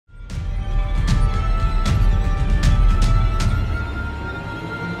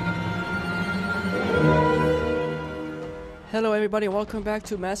Hello everybody, welcome back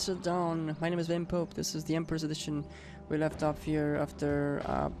to Macedon. My name is Van Pope. This is the Emperor's Edition. We left off here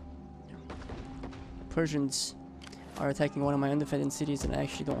after Persians are attacking one of my undefended cities and I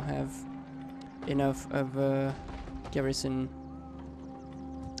actually don't have enough of a garrison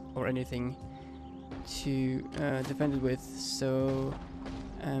or anything to defend it with, so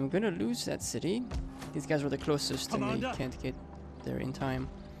I'm gonna lose that city. These guys were the closest and they can't get there in time,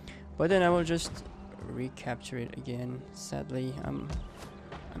 but then I will just recapture it again. Sadly,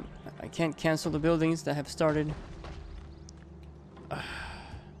 I can't cancel the buildings that have started.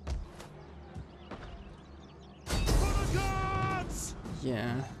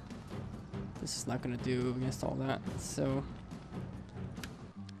 Yeah, this is not gonna do against all that. So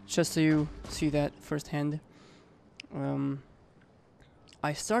just so you see that firsthand,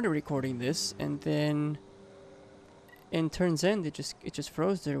 I started recording this and then in Turns End it just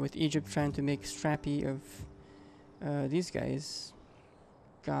froze there with Egypt trying to make Strappy of these guys.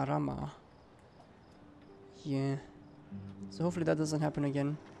 Garama. Yeah. So hopefully that doesn't happen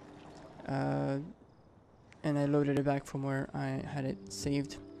again. And I loaded it back from where I had it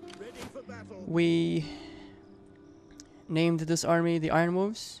saved. We named this army the Iron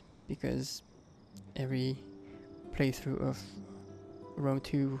Wolves because every playthrough of Rome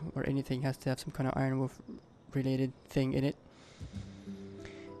 2 or anything has to have some kind of Iron Wolf related thing in it.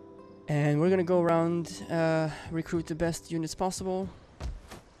 And we're gonna go around, recruit the best units possible.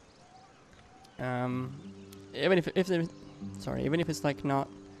 Even if it's like not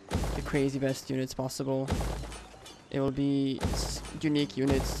the crazy best units possible, it will be unique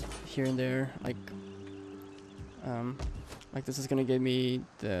units here and there. Like this is gonna give me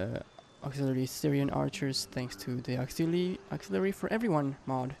the auxiliary Syrian archers thanks to the auxiliary for everyone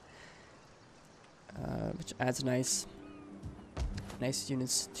mod. Which adds nice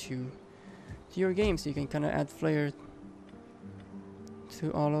units to your game, so you can kind of add flair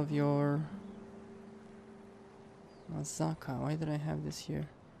to all of your Mazaka. Why did I have this here?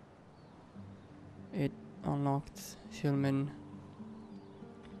 It unlocked Hillman.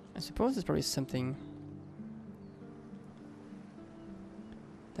 I suppose it's probably something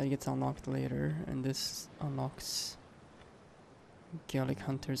that gets unlocked later, and this unlocks Gallic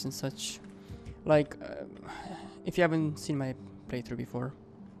hunters and such. Like, if you haven't seen my playthrough before,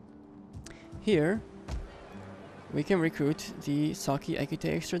 here we can recruit the Saki Akite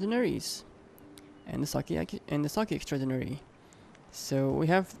Extraordinaries and the Saki Extraordinary. So we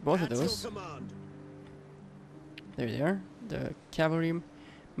have both of those. There they are, the cavalrymen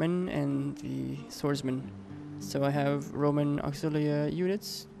and the swordsmen. So I have Roman auxiliary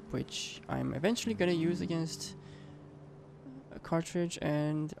units, which I'm eventually gonna use against Carthage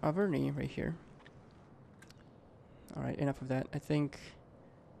and Armenia right here. Alright, enough of that. I think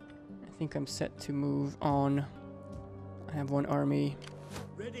I'm set to move on. I have one army.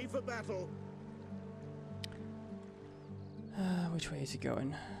 Ready for battle. Which way is it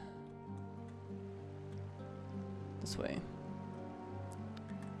going? This way.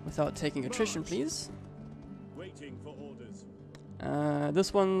 Without taking attrition, please. Waiting for orders.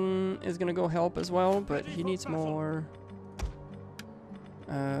 This one is gonna go help as well, but he needs more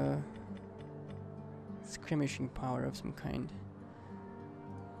skirmishing power of some kind.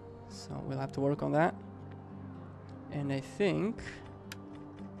 So we'll have to work on that. And I think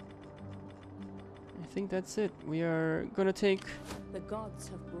that's it. We are gonna take. The gods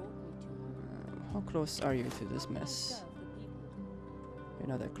have brought me to you. How close are you to this mess? You're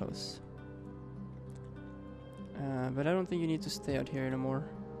not that close. But I don't think you need to stay out here anymore.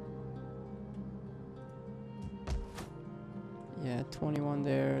 Yeah, 21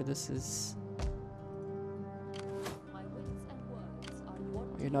 there. This is.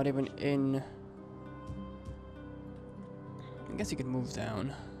 You're not even in. I guess you could move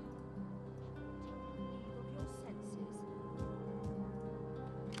down.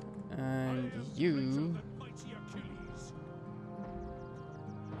 And you.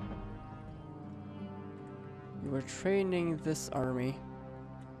 You were training this army.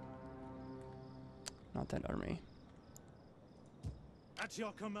 Not that army. At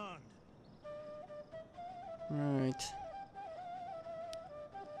your command. Right.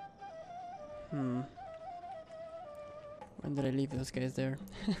 When did I leave those guys there?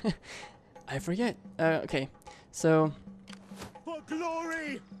 I forget. Okay, so For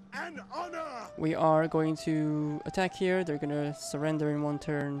glory and honor. we are going to attack here. They're gonna surrender in one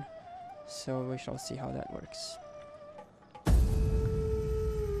turn, so we shall see how that works.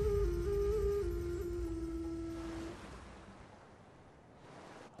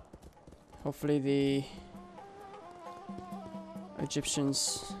 Hopefully the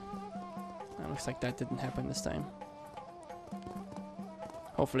Egyptians. Looks like that didn't happen this time.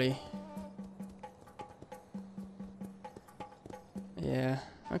 Hopefully. Yeah,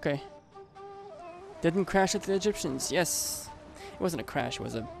 okay. Didn't crash at the Egyptians, yes. It wasn't a crash, it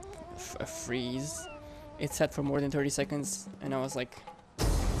was a freeze. It sat for more than 30 seconds, and I was like,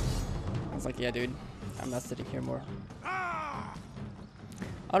 yeah, dude, I'm not sitting here more.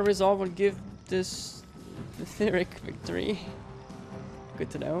 Our resolve will give this the Theric victory. Good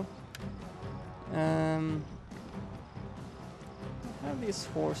to know. Have these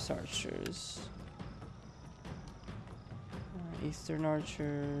horse archers. Eastern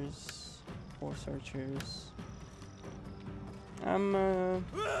archers, horse archers. I'm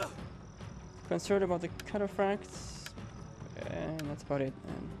concerned about the cataphracts, and that's about it.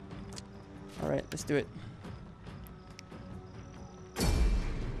 Alright, let's do it.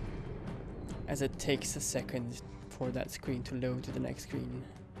 As it takes a second for that screen to load to the next screen.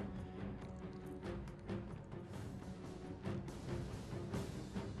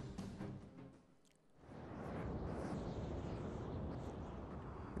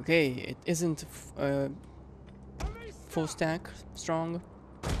 Okay, it isn't full stack strong,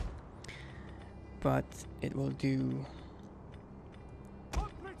 but it will do.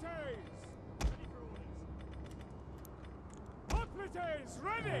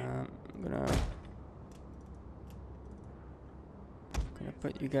 I'm gonna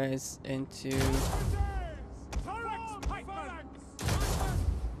put you guys into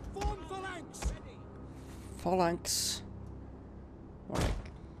phalanx. More like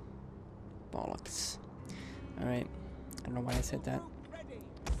bollocks. Alright. I don't know why I said that.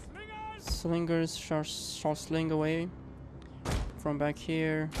 Slingers shall sling away from back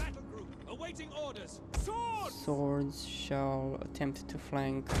here. Swords shall attempt to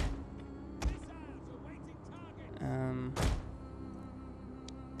flank.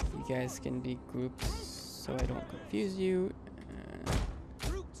 You guys can be groups so I don't confuse you.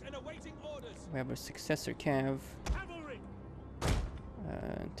 We have a successor cav.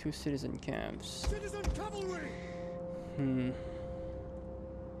 2 citizen cabs.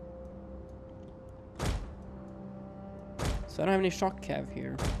 So I don't have any shock cav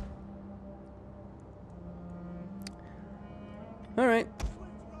here. Alright.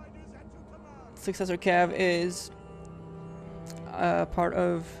 Successor cav is part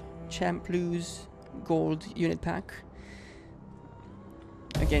of Champ Blue's gold unit pack.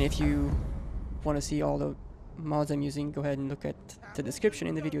 Again, if you want to see all the mods I'm using, go ahead and look at the description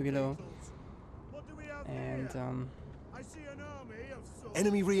in the video below. And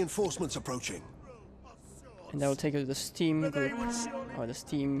enemy reinforcements approaching. And that will take you to the Steam group, or the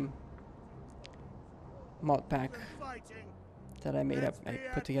Steam mod pack that I made up, I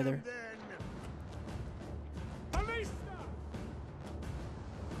put together.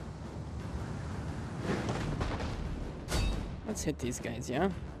 Let's hit these guys, yeah?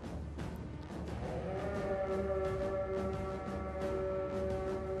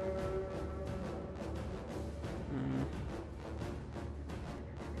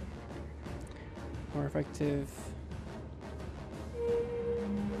 More effective.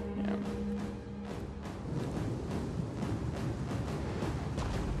 Yeah.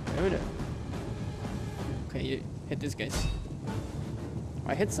 Good. Okay, you hit these guys.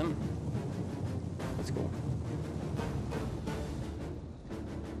 I hit some. That's cool.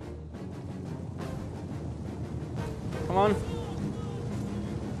 Come on.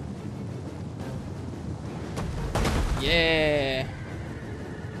 Yeah.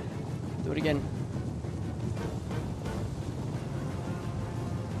 Do it again.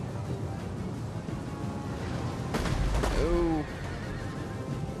 Oh.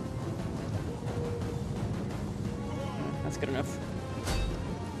 That's good enough.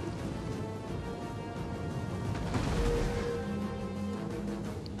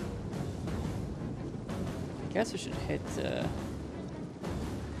 I guess we should hit this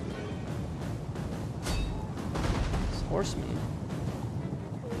horseman.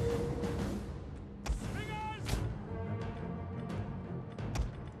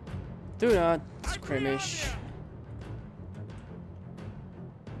 Do not skirmish.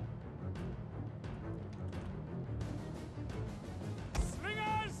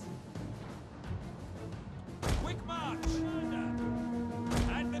 Quick march!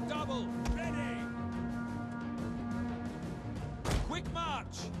 And the double! Ready! Quick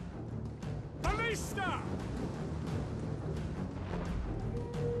march! Ballista!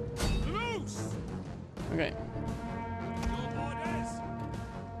 Loose! Okay. Your orders!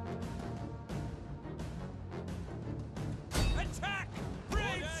 Attack!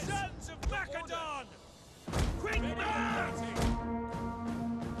 Brave sons of Macedon! Quick march!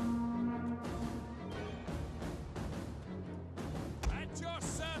 At your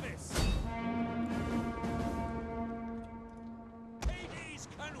Hades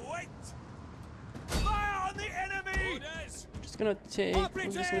can wait. Fire on the enemy. Orders. I'm just gonna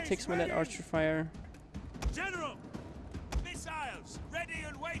take some of that archer fire. General, missiles ready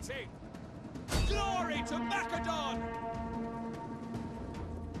and waiting. Glory to Macedon.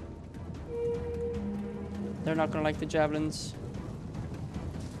 They're not gonna like the javelins.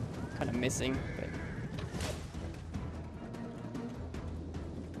 Kind of missing, but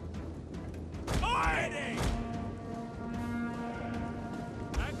ready.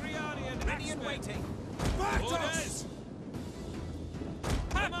 Agrianian ready and waiting. Orders.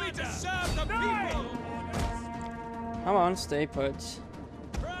 Happy to serve the people. come on, stay put.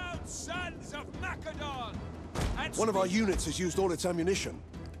 Proud sons of Macedon. And One of our units has used all its ammunition.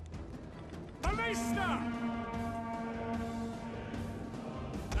 Ballista!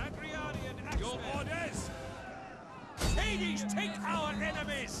 Agrianian your orders! Hades, take our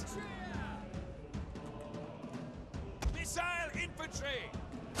enemies! Missile infantry!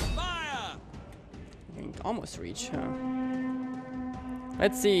 Fire! You can almost reach, huh?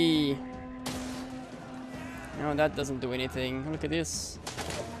 Let's see. No, that doesn't do anything. Look at this.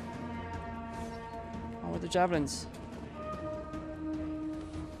 Oh, with the javelins.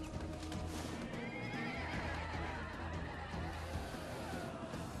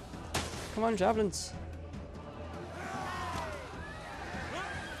 Come on, javelins.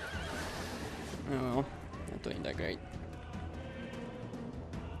 Oh well, not doing that great.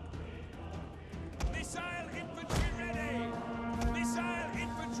 Missile infantry ready! Missile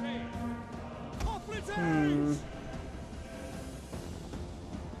infantry!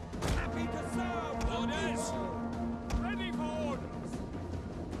 Happy to serve! Orders! Ready for orders!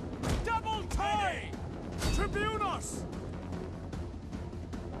 Double tie! Tribunus!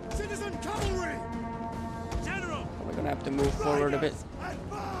 Citizen cavalry! General! We're gonna have to move forward a bit.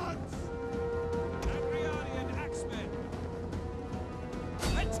 Advance! Agrianian axemen!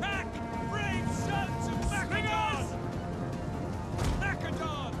 Attack! Brave sons of Macedon!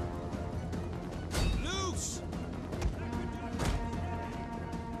 Macedon! Loose!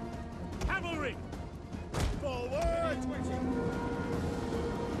 Cavalry! Forward!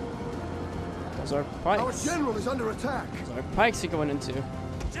 Those are Our pikes. general is under attack. Those are pikes you're going into.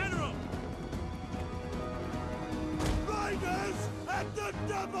 General! Riders at the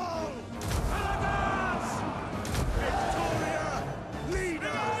double! Paladins! Victoria!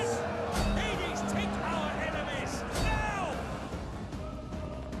 Leaders! Hades, take our enemies! Now!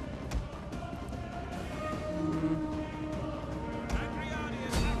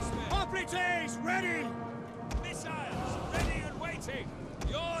 Agrianian axemen! Hoplites ready! Missiles ready and waiting!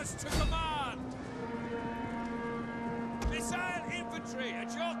 Yours to command! Missile infantry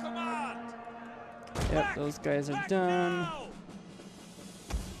at your command! Yep, those guys are done. Now!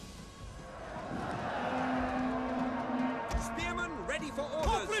 Spearmen ready for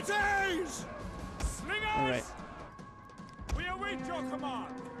orders! Hoplites! Slingers! Alright. We await your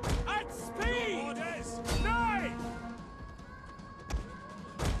command! At speed! Your orders! Nine!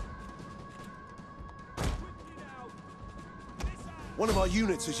 Quickly now! Missile! One of our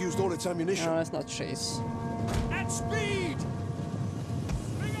units has used all its ammunition. No, that's not chase. At speed!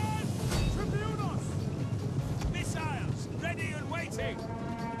 Slingers! Tribunus! Missiles ready and waiting!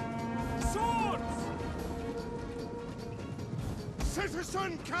 Swords!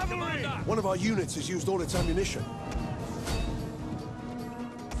 Citizen cavalry! One of our units has used all its ammunition.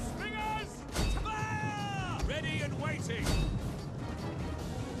 Slingers! Fire! Ready and waiting!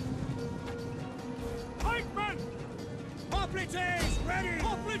 Pikemen! Hoplites ready!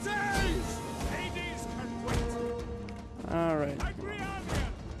 Hoplites! Hades can wait! Alright.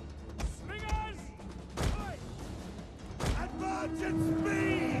 Agrianian! Slingers! Fight! Advance at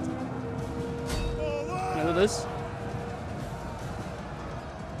speed! Forward! Can I do this?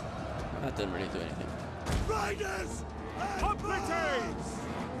 That didn't really do anything. Riders! Hoplites!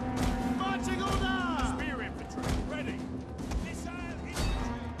 Marching order! Spear infantry ready! Missile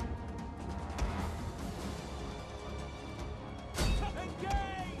infantry!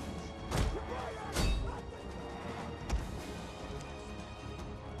 Engage!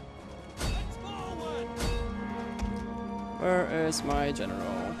 Let's forward! Where is my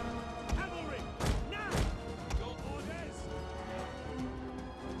general? Cavalry! Now! Your orders!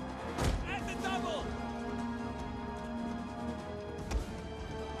 At the double!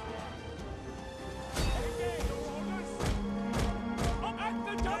 Engage your orders! At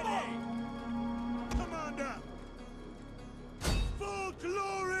the double! Commander! For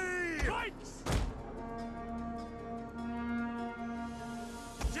glory! Pikes!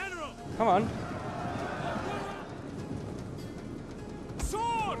 General! Come on.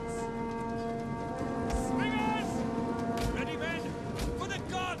 Swords! Slingers! Ready, men, for the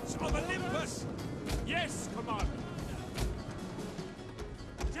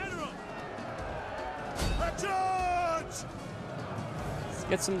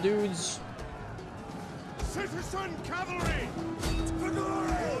Get some dudes. Citizen cavalry! For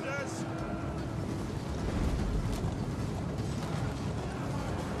glory! Orders!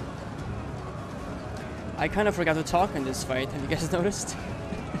 I kind of forgot to talk in this fight. Have you guys noticed?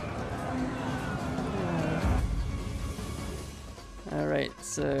 Alright,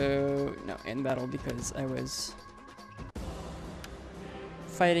 so no, in battle because I was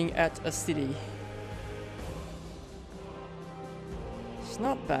fighting at a city. It's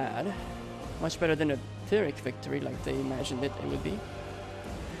not bad. Much better than a Pyrrhic victory like they imagined it would be.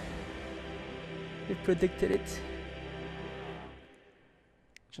 They predicted it.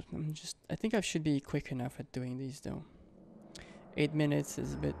 I think I should be quick enough at doing these though. 8 minutes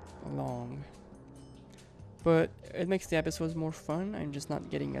is a bit long. But it makes the episodes more fun. I'm just not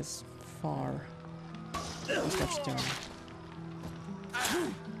getting as far as much done.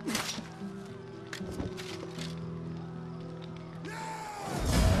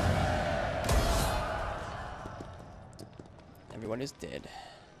 Everyone is dead.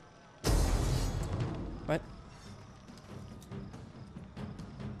 What?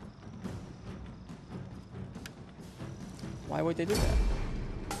 Why would they do that?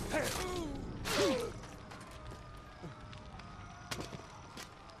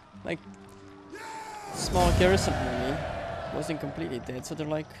 Like, small garrison army wasn't completely dead, so they're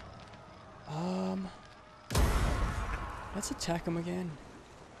like, let's attack them again.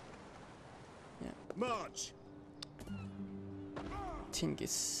 Yeah. March!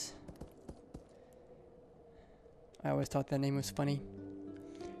 Tingis. I always thought that name was funny.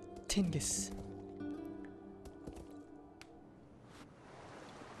 Tingis.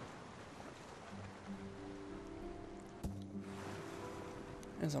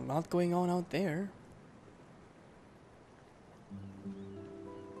 There's a lot going on out there.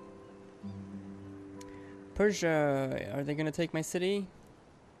 Persia, are they gonna take my city?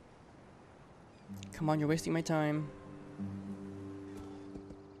 Come on, you're wasting my time.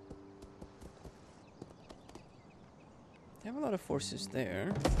 They have a lot of forces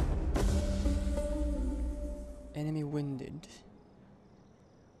there. Enemy winded.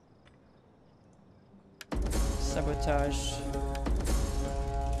 Sabotage.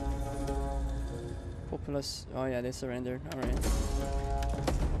 Populous. Oh yeah, they surrendered. Alright.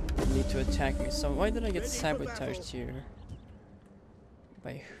 They need to attack me. So why did I get sabotaged here?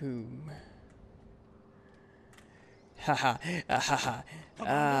 By whom? Haha. Haha.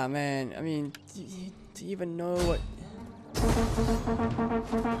 Ah man. I mean, do you even know what?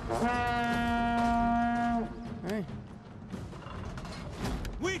 Alright.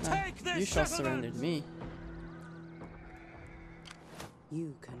 We take this You shall settlement! surrender to me.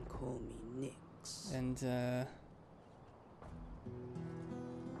 You can call me Nix. And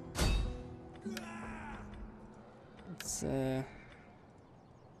it's I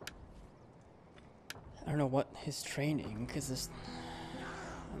don't know what his training, because there's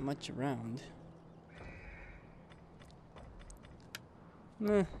not much around.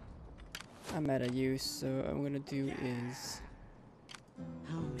 I'm mad at you, so what I'm gonna do is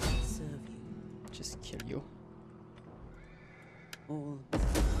How may I serve you? just kill you. All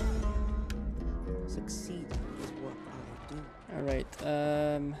succeeding is what I do. Alright,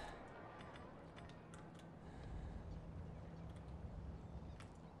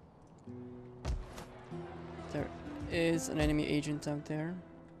 there is an enemy agent out there.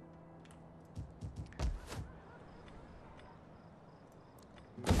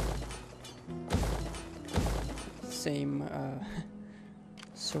 Same,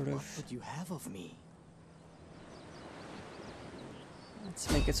 sort of. What would you have of me? Let's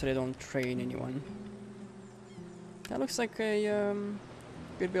make it so they don't train anyone. That looks like a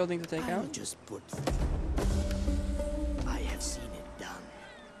good building to take I will out. just put. I have seen it done.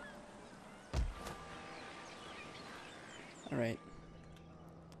 Alright.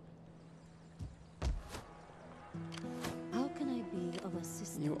 How can I be of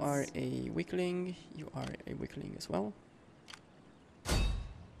assistance? You are a weakling. You are a weakling as well. I'm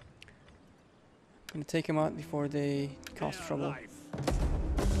gonna take him out before they cause trouble.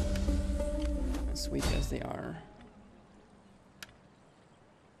 As weak as they are.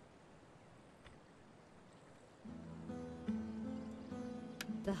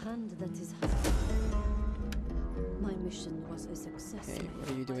 The hand that is hurt. My mission was a success. Okay, what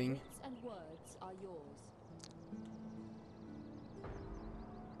are you doing? And words are yours.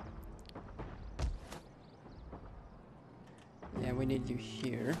 Yeah, we need you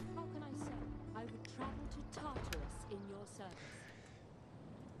here. How can I serve? I would travel to Tartarus in your service.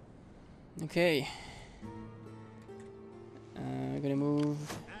 Okay. I'm gonna move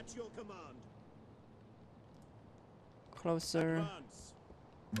At your command. closer. Advance.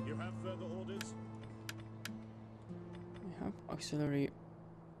 You have further orders? We have auxiliary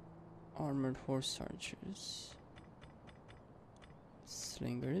armored horse archers.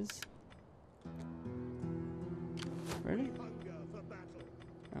 Slingers. Really? Hunger for battle.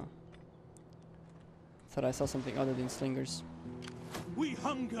 Oh. Thought I saw something other than slingers. We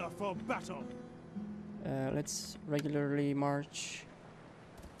hunger for battle. Let's regularly march.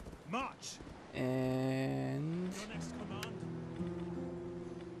 March. And Your next command.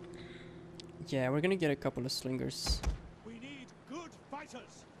 yeah, we're gonna get a couple of slingers. We need good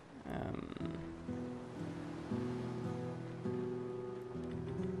fighters.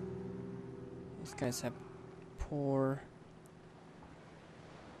 These guys have poor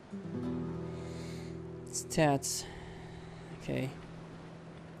stats. Okay.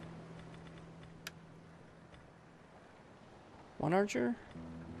 One archer?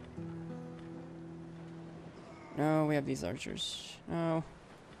 No, we have these archers. No.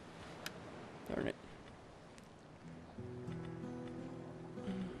 Darn it.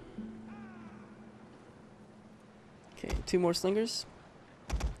 Okay, 2 more slingers.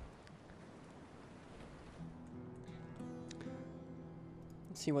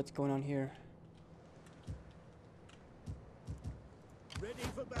 Let's see what's going on here. Ready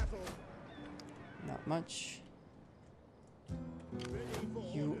for battle. Not much. Ready for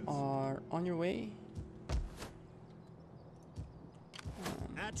You orders. are on your way.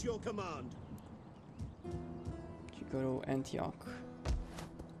 At your command. You go to Antioch.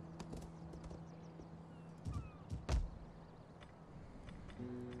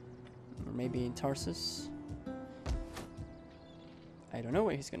 Or maybe in Tarsus. I don't know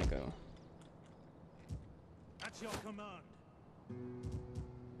where he's gonna go. At your command.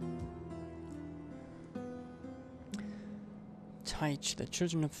 Taichi, the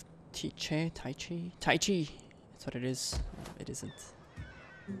children of Taichi. That's what it is. It isn't.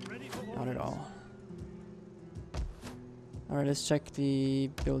 Ready for orders. Not at all. Alright, let's check the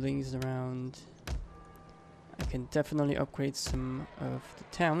buildings around. I can definitely upgrade some of the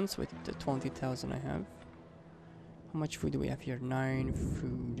towns with the 20,000 I have. How much food do we have here? 9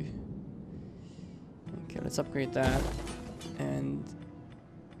 food. Okay, let's upgrade that. And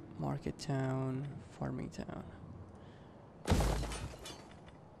market town, farming town.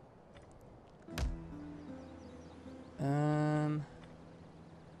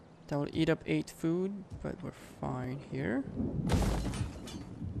 That will eat up 8 food, but we're fine here.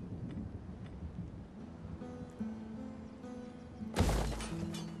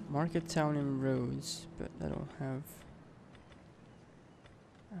 Market town and roads, but I don't have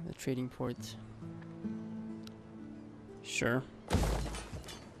the trading port. Sure.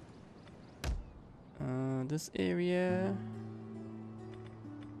 This area.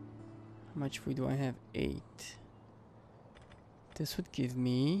 How much food do I have? 8. This would give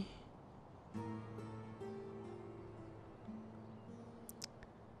me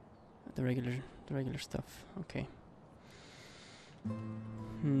the regular stuff. Okay.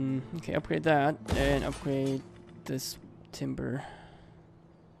 Okay, upgrade that and upgrade this timber.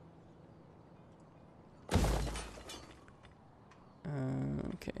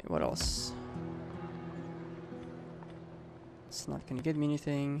 Okay, what else? It's not gonna get me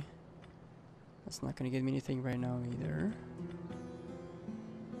anything. That's not gonna get me anything right now either.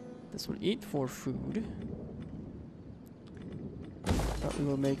 This will eat 4 food, but we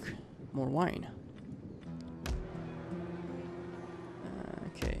will make more wine.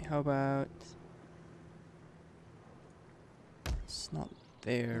 Okay, how about... It's not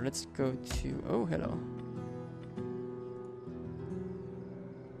there. Let's go to... Oh, hello.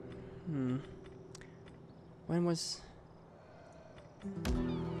 When was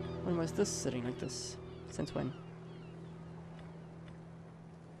this sitting like this? Since when?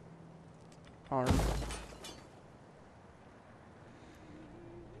 Arm.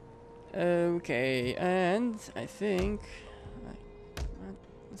 Okay, and I think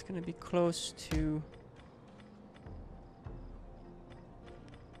it's gonna be close to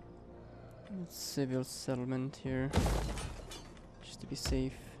civil settlement here, just to be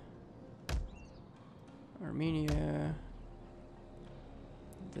safe. Armenia.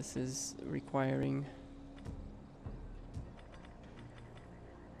 This is requiring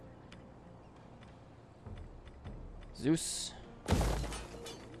Zeus,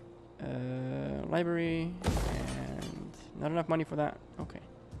 library, and not enough money for that. Okay.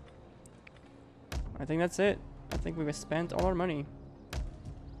 I think that's it. I think we've spent all our money.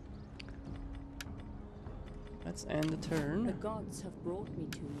 Let's end the turn. The gods have brought me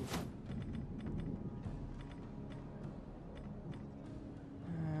to you.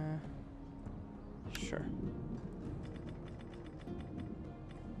 Sure.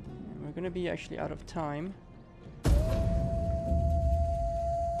 we're gonna be actually out of time.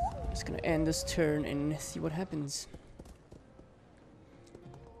 Just gonna end this turn and see what happens.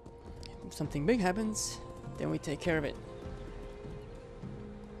 If something big happens, then we take care of it.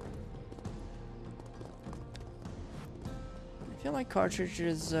 I feel like Cartridge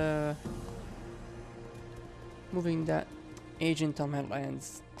is moving that agent on my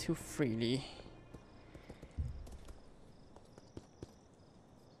lands too freely.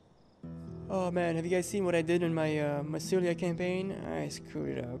 Oh man, have you guys seen what I did in my Macedonia campaign? I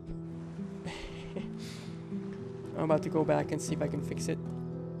screwed it up. I'm about to go back and see if I can fix it.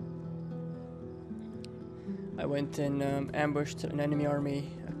 I went and ambushed an enemy army,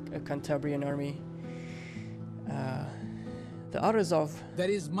 a Cantabrian army. The Arazov. There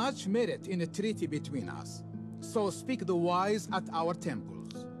is much merit in a treaty between us, so speak the wise at our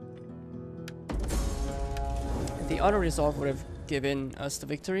temples. The auto resolve would have given us the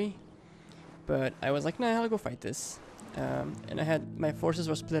victory, but I was like, nah, I'll go fight this. And I had my forces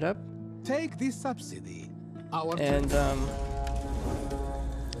were split up. Take this subsidy. And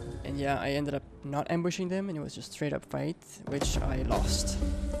yeah, I ended up not ambushing them, and it was just straight up fight, which I lost.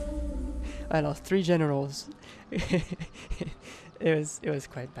 I lost 3 generals. It was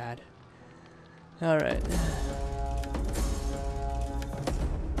quite bad. All right.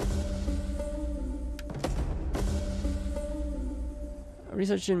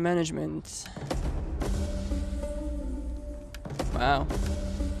 Research and management. Wow.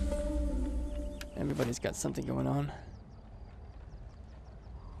 Everybody's got something going on.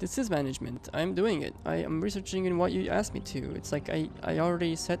 This is management. I'm doing it. I am researching in what you asked me to. It's like I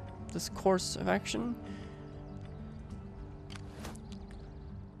already set this course of action.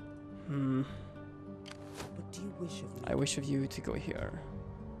 What do you wish of me? I wish of you to go here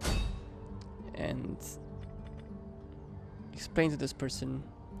and explain to this person.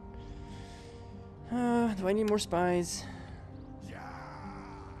 Do I need more spies?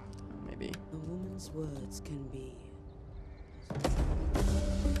 Maybe. A woman's words can be.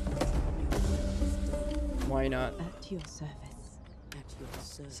 Why not? At your service. At your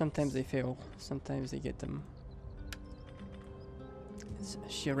service. Sometimes they fail. Sometimes they get them. Is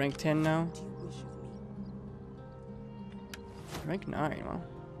she a rank 10 now? What do you wish of me? Rank 9, well.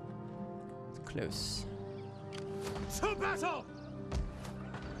 It's close. To battle!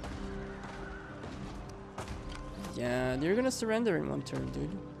 Yeah, you're gonna surrender in 1 turn,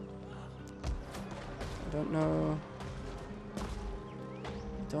 dude. I don't know.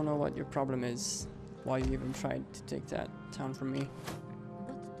 Don't know what your problem is. Why you even tried to take that town from me. What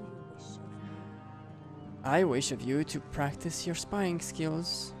do you wish of me? I wish of you to practice your spying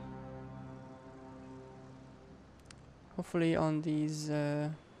skills. Hopefully on these no.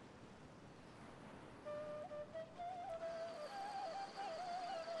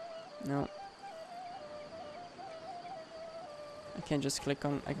 I can't just click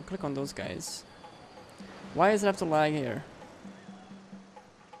on, I can click on those guys. Why does it have to lag here?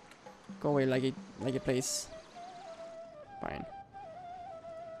 Go away, laggy place. Fine.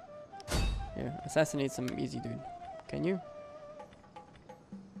 Here, assassinate some easy dude. Can you?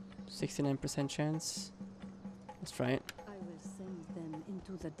 69% chance. Let's try it. I will send them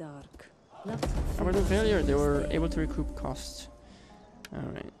into the dark. However, failure, they were able to recoup cost.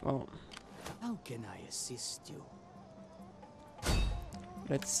 Alright, well, How can I assist you?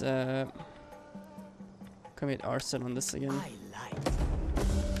 let's commit arson on this again. I like.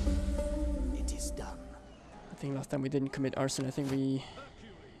 It is done. I think last time we didn't commit arson, I think we...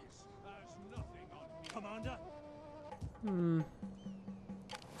 Commander, Hmm,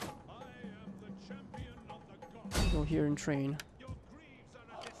 I am the champion of the gods. go here and train. Your greaves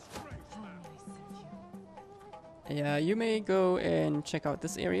are a disgrace, man. Yeah, you may go and check out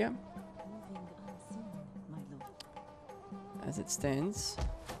this area Moving unseen, my lord. as it stands.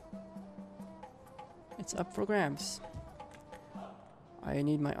 It's up for grabs. I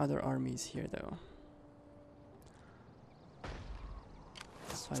need my other armies here though.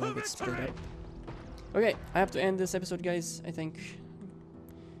 So I don't get split up. Okay, I have to end this episode, guys, I think.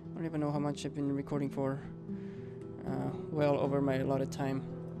 I don't even know how much I've been recording for. Well over my allotted time.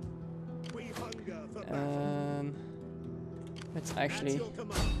 We hunger for battle. Let's At actually your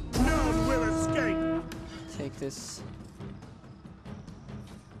command. None will escape. take this.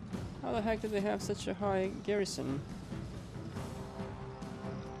 How the heck did they have such a high garrison?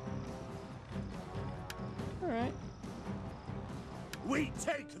 Alright. We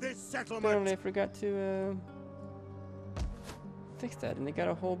take this settlement. Apparently I forgot to fix that, and they got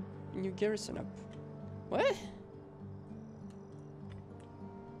a whole new garrison up. What?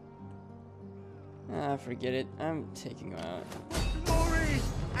 Ah, forget it. I'm taking them out. Glory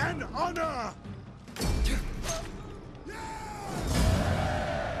and honor!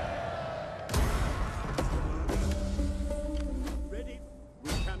 Ready? We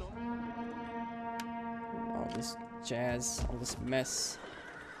cannot. All this jazz, all this mess.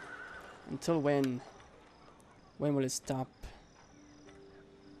 Until when? When will it stop?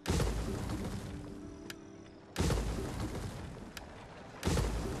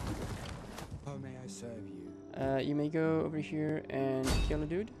 How may I serve you? You may go over here and kill a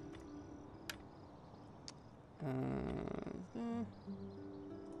dude.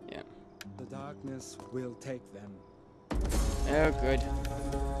 Yeah. The darkness will take them, Oh, good.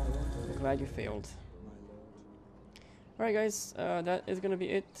 I'm glad you failed. my lord. Alright, guys. That is gonna be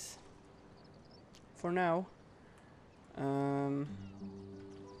it for now.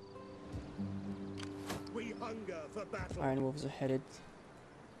 We hunger for battle. Iron Wolves are headed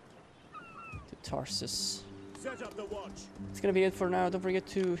to Tarsus. Set up the watch. It's gonna be it for now. Don't forget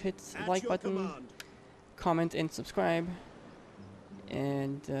to hit the At like your button, command. comment, and subscribe.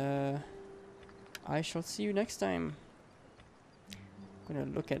 And I shall see you next time. I'm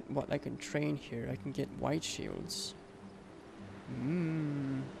gonna look at what I can train here. I can get white shields.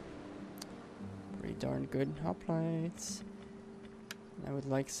 Pretty darn good hoplites. I would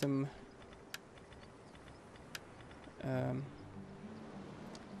like some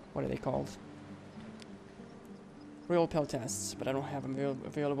what are they called? Royal Peltasts, but I don't have them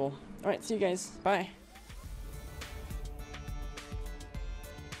available. Alright, see you guys. Bye.